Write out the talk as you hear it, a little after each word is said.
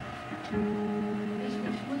Ich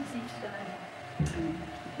bin schmutzig sein.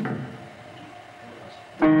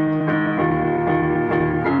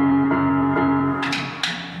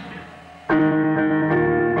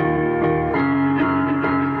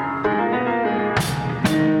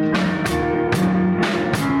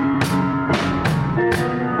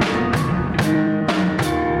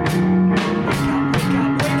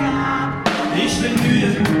 Ich bin müde,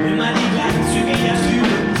 immer die gleichen Züge, ja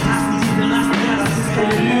Züge. Tasten diese Masken, ja das ist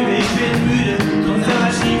keine Lüge. Ich bin müde,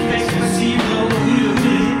 konservativ, expressiv, braune Rüde,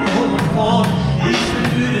 hinten rum und vorn. Ich bin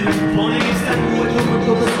müde, vorne gibt's dann nur dumme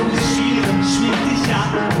Puppes und Geschichte. Schmieg dich ab,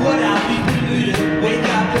 what up, ich bin müde. Wake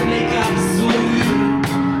up, the make-up ist so müde.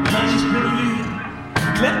 Mann, ich bin müde.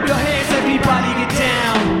 Clap your hands, everybody get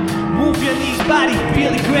down. Move your knees, body,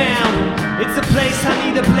 feel the ground. It's a place,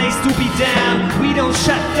 honey, the place to be down. We don't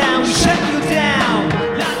shut down, we shut you down.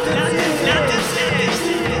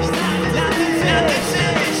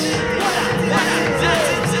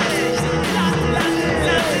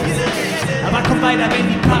 Aber komm weiter, wenn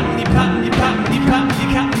die packen, die packen, die packen, die packen, die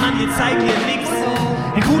Kappen, Mann, ihr zeigen mir nix.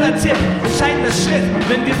 Ein cooler Tipp, entscheidender Schritt.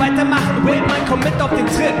 Wenn wir weitermachen, wait, man, komm mit auf den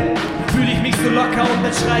Trip. Fühl ich mich so locker und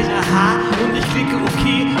dann schrei ich aha. Und ich klicke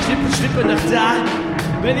okay, schnippe nach da.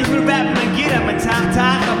 Wenn ich will rappen, dann geht mein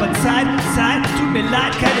Tag, aber Zeit, tut mir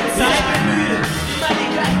leid, keine Zeit. Ich bin müde, immer die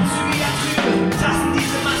gleichen Züge, ja Züge. Tasten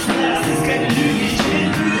diese Massen, ja, das ist keine Lüge. Ich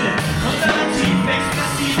bin müde, konservativ,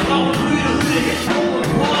 expressiv, braun, Rüde, hinten rum und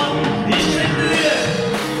vorn. Ich bin müde,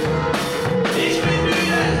 ich bin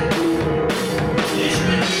müde, ich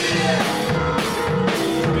bin müde.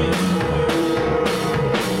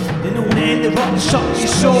 Denn ohne Ende rocken, schocken die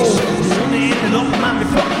Show. Ohne Ende locken, Mann, wir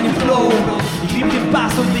flocken den Flow. Ich lieb den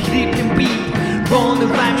Bass und ich lieb den Beat. Vorne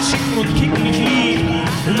Reime schicken und kicken, ich lieb.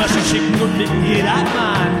 Immer schön schicken und nicken geht ab,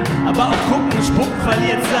 Mann. Aber auch gucken und spucken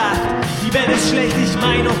verliert Saft. Die Welt ist schlecht, ich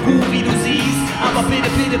mein auch gut, wie du siehst. Aber bitte,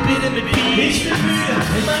 bitte, bitte mit Beat. Ich bin müde,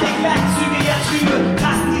 immer die gleichen Züge, ja Züge.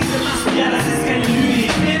 Tasten